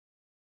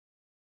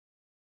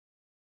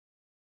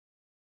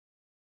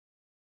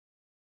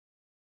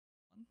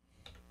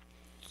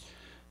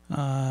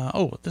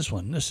Oh, this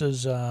one. This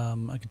is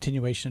a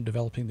continuation of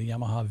developing the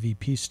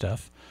YamahaVP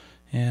stuff.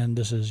 And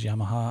this is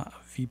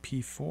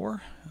YamahaVP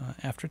 4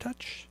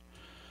 Aftertouch.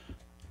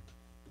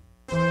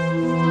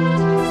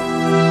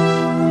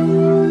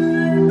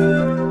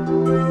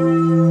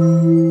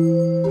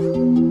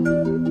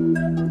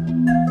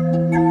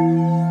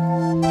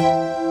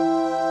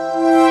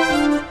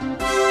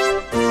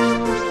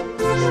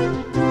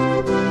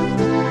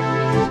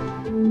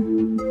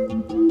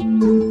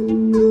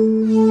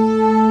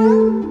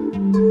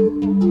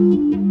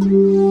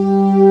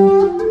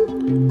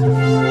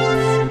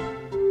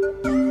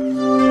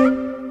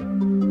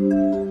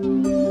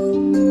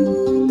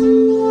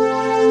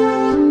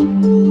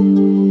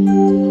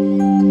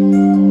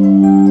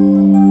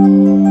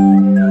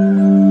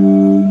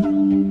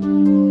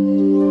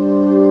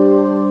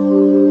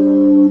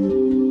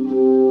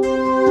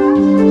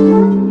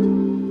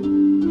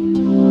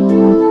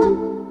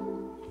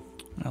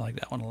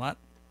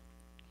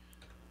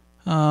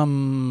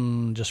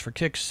 Just for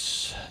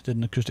kicks, did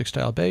an acoustic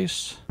style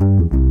bass.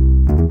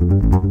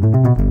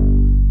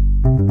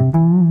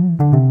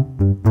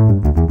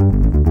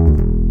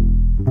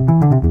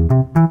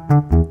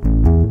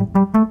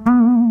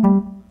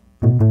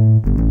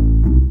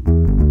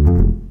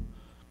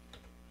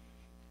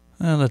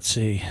 Let's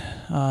see.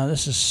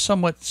 This is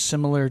somewhat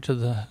similar to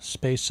the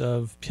space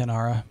of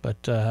Pianara,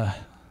 but a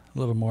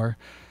little more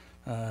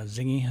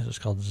zingy. This is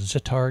called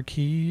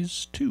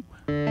ZitarKeyz 2.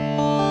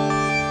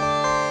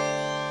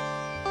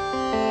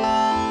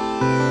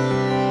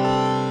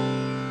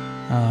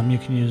 You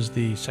can use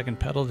the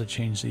second pedal to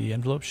change the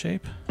envelope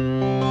shape.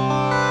 And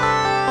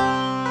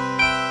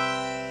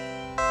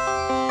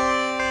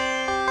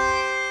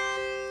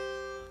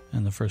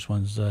the first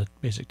one's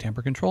basic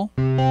timbre control.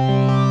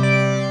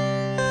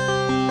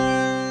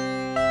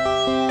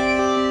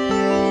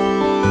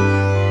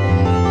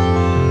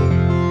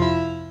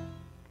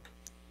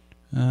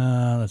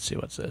 Let's see,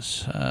 what's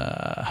this?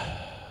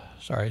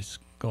 Sorry, it's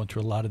going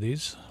through a lot of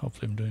these.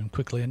 Hopefully I'm doing them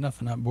quickly enough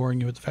and not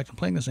boring you with the fact I'm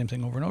playing the same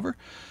thing over and over.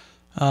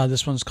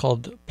 This one's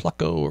called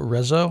Pluko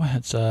Rezzo.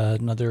 It's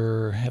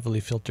another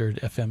heavily filtered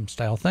FM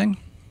style thing.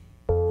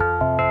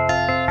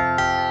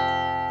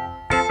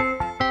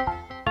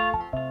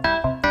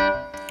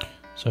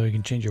 So you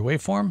can change your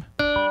waveform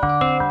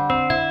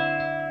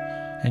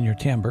and your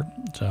timbre.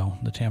 So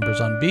the timbre is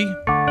on B.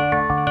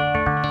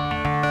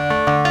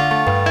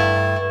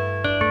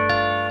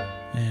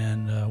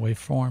 And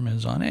waveform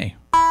is on A.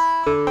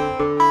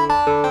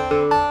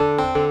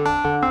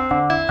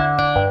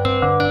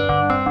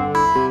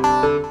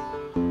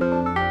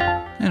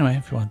 Anyway,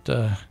 if you want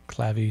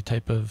clavy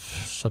type of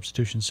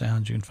substitution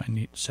sounds, you can find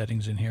neat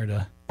settings in here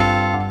to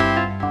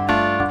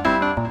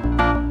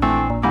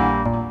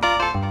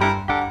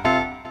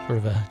sort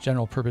of a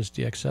general purpose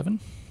DX7.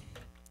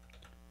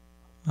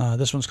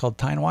 This one's called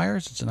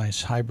TineWyres. It's a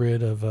nice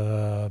hybrid of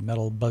a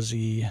metal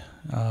buzzy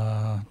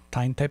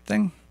Tyne type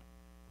thing.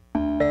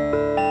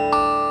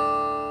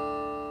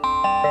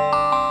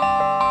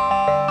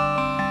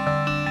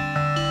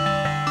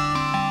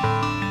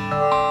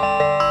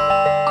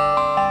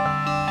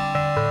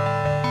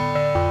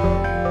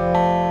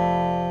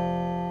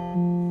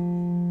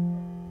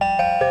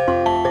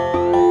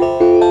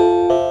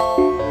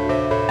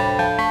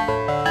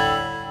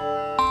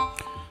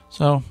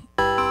 So,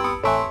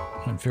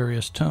 on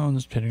various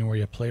tones, depending on where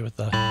you play with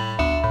the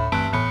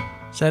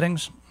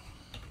settings.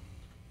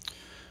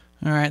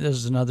 All right, this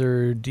is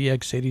another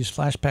DX80s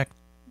flashback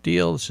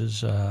deal. This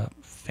is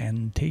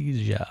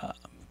Phantasia.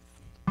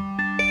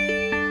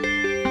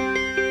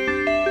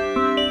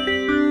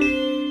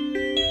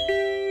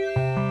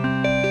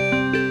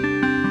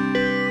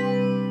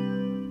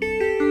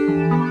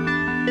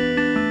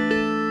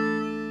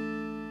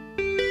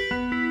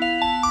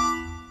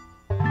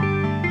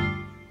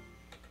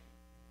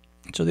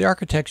 So the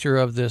architecture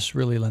of this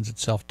really lends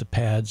itself to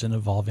pads and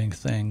evolving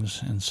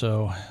things, and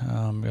so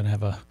I'm going to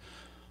have a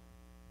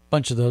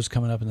bunch of those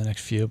coming up in the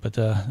next few, but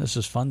this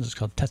is fun. This is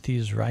called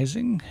Tethys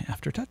Rising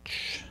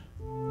Aftertouch.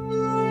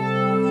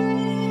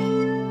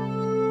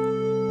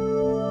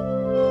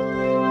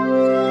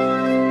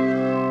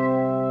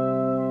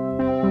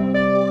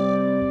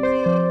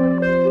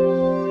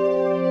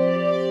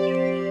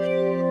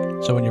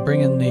 So when you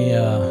bring in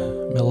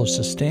the mellow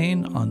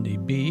sustain on the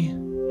B,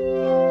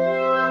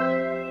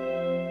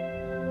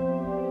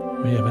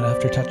 we have an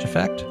aftertouch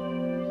effect.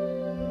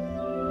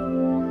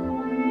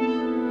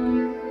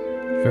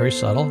 Very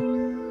subtle.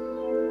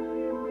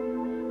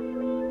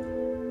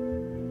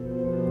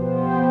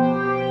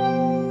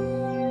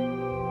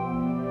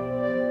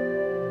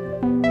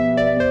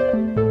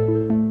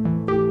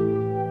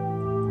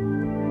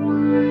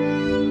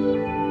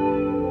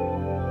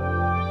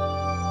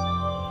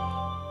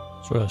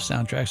 Sort of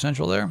soundtrack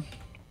central there.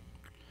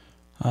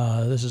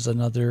 This is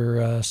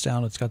another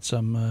sound that's got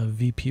some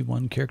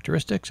VP1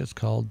 characteristics. It's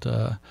called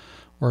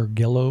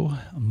Orgello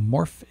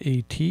Morph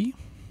AT.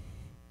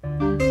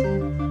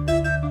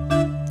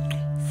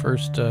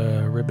 First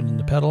ribbon in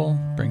the pedal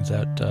brings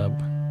that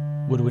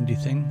woodwindy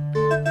thing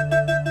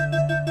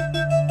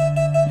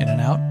in and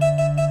out.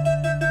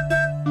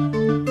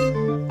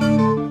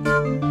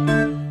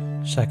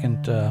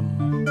 second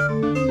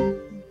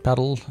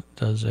pedal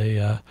does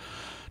a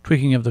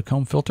tweaking of the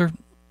comb filter.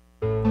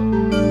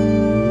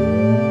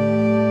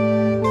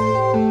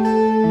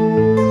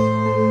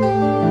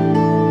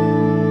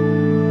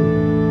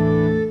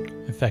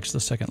 Affects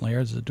the second layer.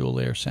 It's a dual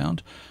layer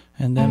sound.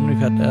 And then we've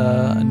got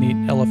a neat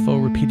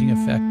LFO repeating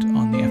effect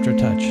on the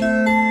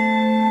aftertouch.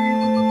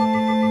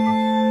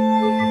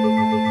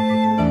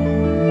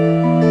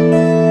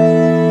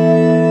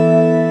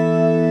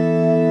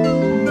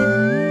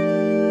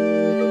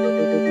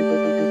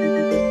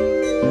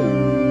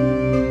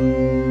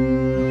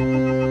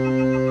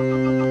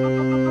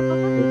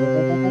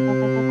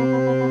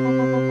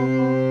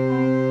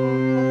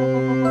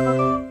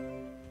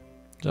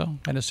 So,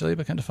 kind of silly,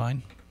 but kind of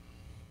fine.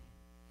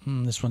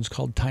 This one's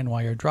called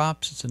TineWyre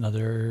Drops. It's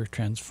another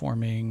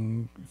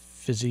transforming,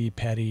 fizzy,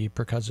 patty,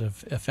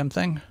 percussive FM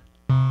thing.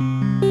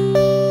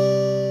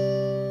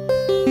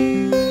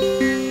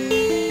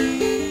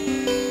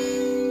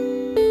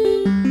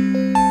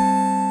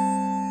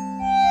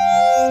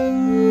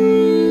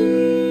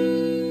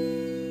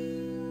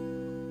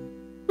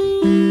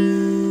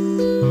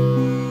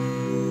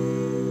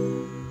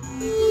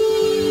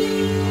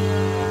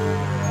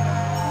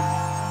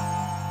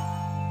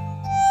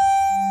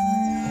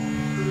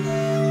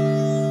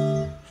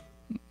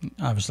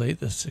 Obviously,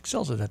 this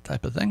excels at that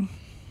type of thing.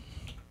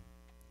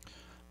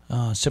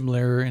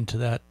 Similar into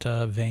that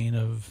vein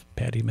of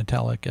patty,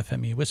 metallic,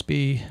 FME,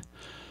 wispy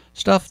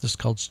stuff. This is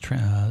called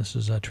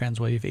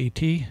Transwave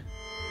AT.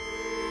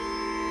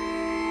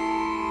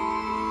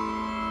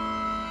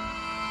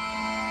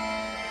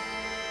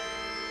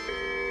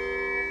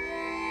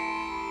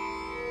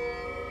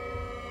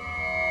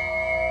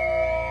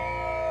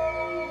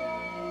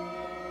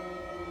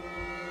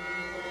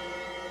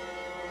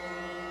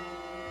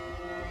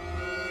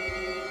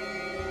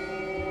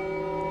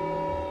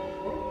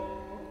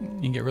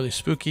 You can get really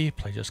spooky,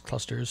 play just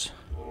clusters.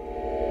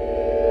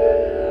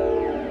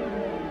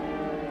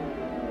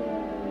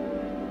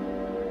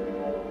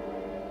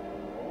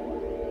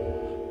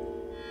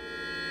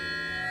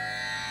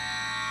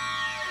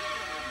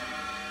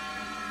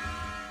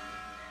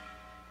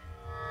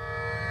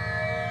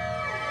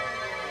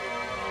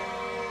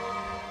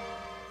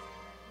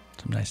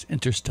 Some nice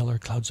interstellar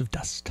clouds of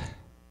dust.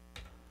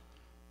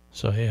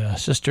 So a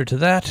sister to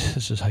that,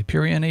 this is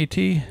Hyperion AT.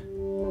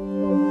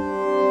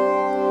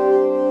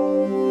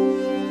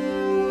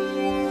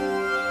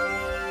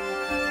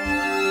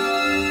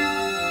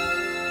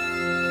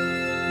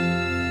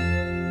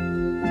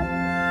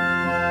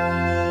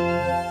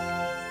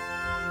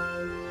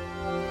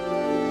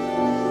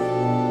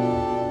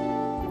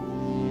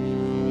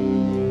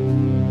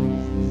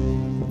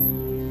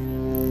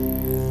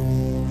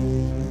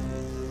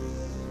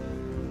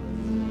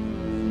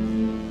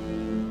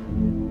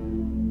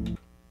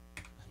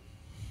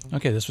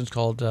 Okay, this one's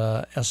called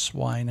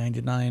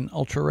SY99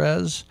 Ultra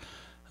Rezz.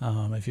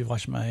 If you've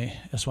watched my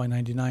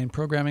SY99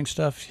 programming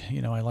stuff,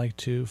 you know I like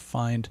to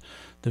find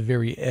the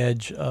very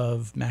edge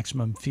of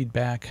maximum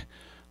feedback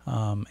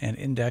and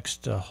index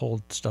to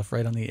hold stuff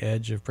right on the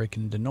edge of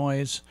breaking into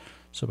noise.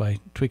 So by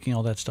tweaking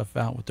all that stuff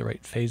out with the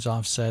right phase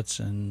offsets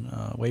and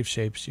wave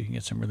shapes, you can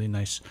get some really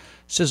nice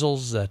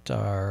sizzles that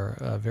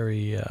are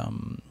very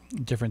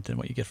different than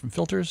what you get from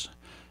filters.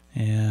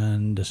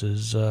 And this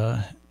is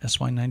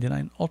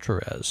SY99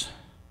 Ultra Rezz.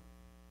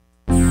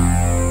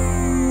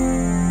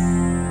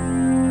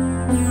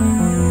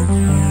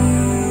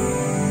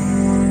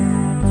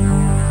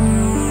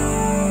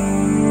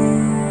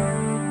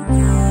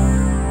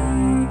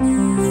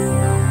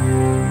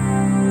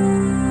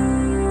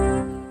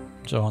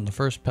 So on the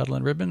first pedal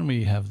and ribbon,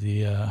 we have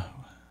the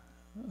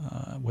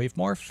wave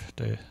morph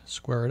to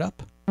square it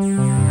up.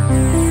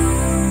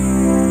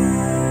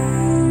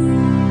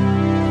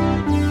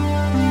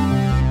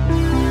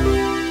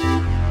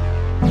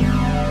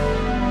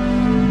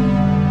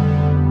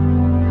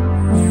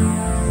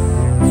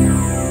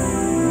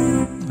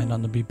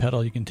 On the B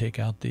pedal, you can take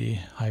out the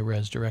high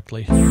res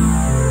directly.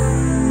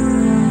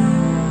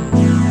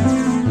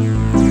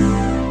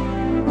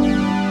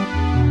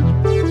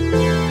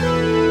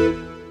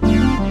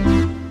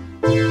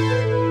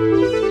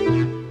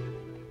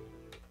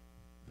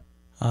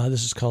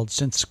 This is called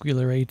Synth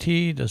Squealer AT.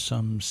 Does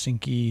some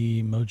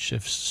syncy mode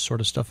shifts sort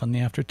of stuff on the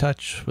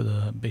aftertouch with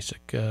a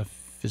basic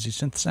fizzy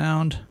synth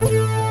sound.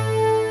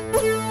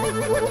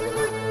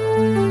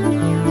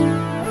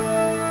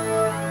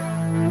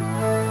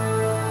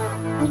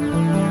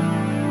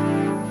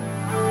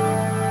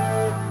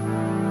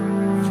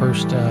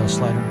 First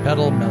slider and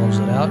pedal mellows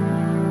it out.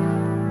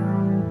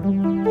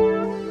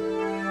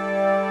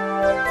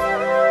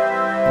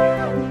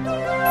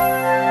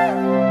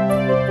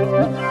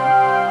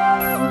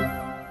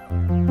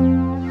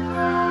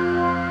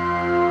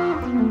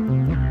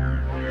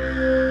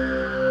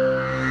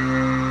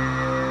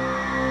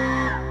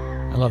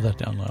 I love that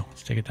down low.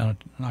 Let's take it down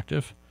an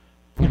octave.